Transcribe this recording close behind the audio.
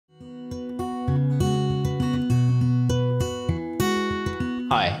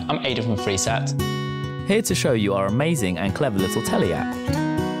Hi, I'm Aidan from Freesat. Here to show you our amazing and clever little telly app.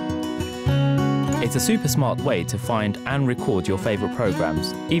 It's a super smart way to find and record your favourite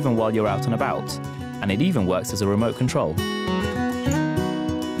programmes, even while you're out and about. And it even works as a remote control.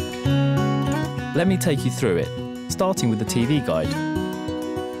 Let me take you through it, starting with the TV guide.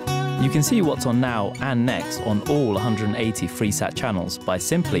 You can see what's on now and next on all 180 Freesat channels by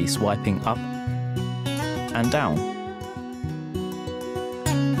simply swiping up and down.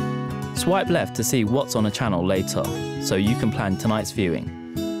 Swipe left to see what's on a channel later, so you can plan tonight's viewing.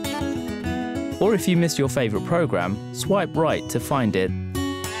 Or if you missed your favourite programme, swipe right to find it,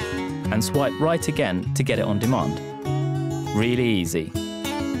 and swipe right again to get it on demand. Really easy.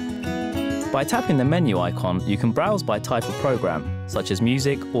 By tapping the menu icon, you can browse by type of programme, such as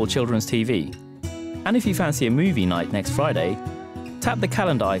music or children's TV. And if you fancy a movie night next Friday, tap the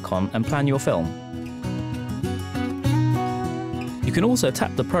calendar icon and plan your film. You can also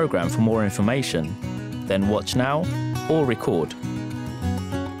tap the programme for more information, then watch now or record.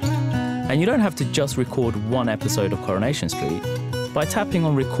 And you don't have to just record one episode of Coronation Street. By tapping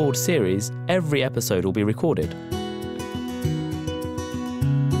on Record Series, every episode will be recorded.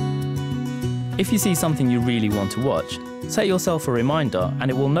 If you see something you really want to watch, set yourself a reminder and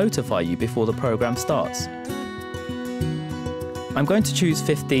it will notify you before the programme starts. I'm going to choose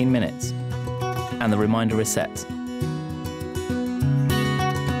 15 minutes, and the reminder is set.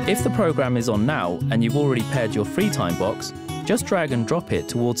 If the programme is on now and you've already paired your free time box, just drag and drop it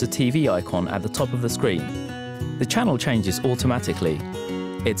towards the TV icon at the top of the screen. The channel changes automatically.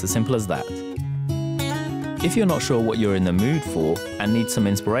 It's as simple as that. If you're not sure what you're in the mood for and need some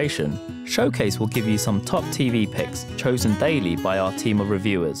inspiration, Showcase will give you some top TV picks chosen daily by our team of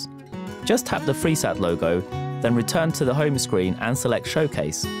reviewers. Just tap the Freesat logo, then return to the home screen and select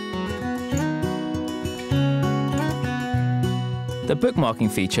Showcase. The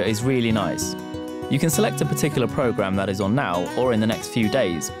bookmarking feature is really nice. You can select a particular programme that is on now or in the next few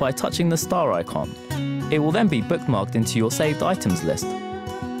days by touching the star icon. It will then be bookmarked into your saved items list.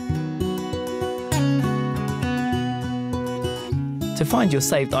 To find your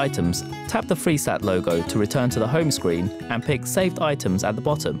saved items, tap the Freesat logo to return to the home screen and pick Saved Items at the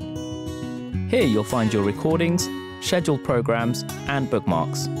bottom. Here you'll find your recordings, scheduled programmes and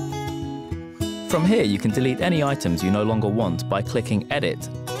bookmarks. From here you can delete any items you no longer want by clicking Edit.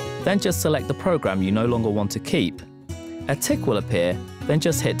 Then just select the programme you no longer want to keep. A tick will appear, then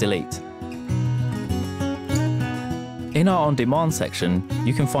just hit Delete. In our On Demand section,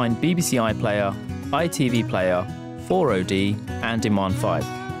 you can find BBC iPlayer, ITV Player, 4OD and Demand 5.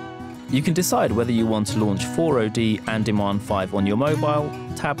 You can decide whether you want to launch 4OD and Demand 5 on your mobile,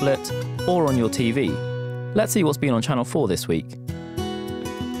 tablet or on your TV. Let's see what's been on Channel 4 this week.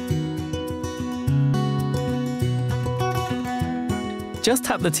 Just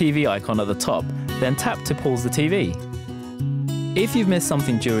tap the TV icon at the top, then tap to pause the TV. If you've missed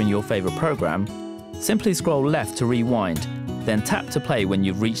something during your favourite programme, simply scroll left to rewind, then tap to play when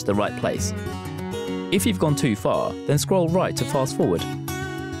you've reached the right place. If you've gone too far, then scroll right to fast forward.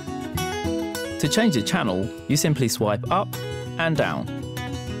 To change the channel, you simply swipe up and down.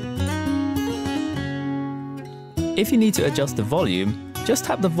 If you need to adjust the volume, just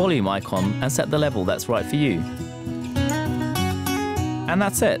tap the volume icon and set the level that's right for you. And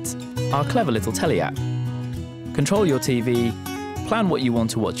that's it, our clever little telly app. Control your TV, plan what you want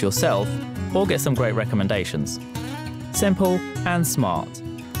to watch yourself, or get some great recommendations. Simple and smart.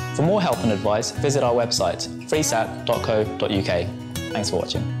 For more help and advice, visit our website, freesat.co.uk. Thanks for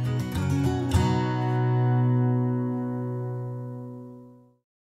watching.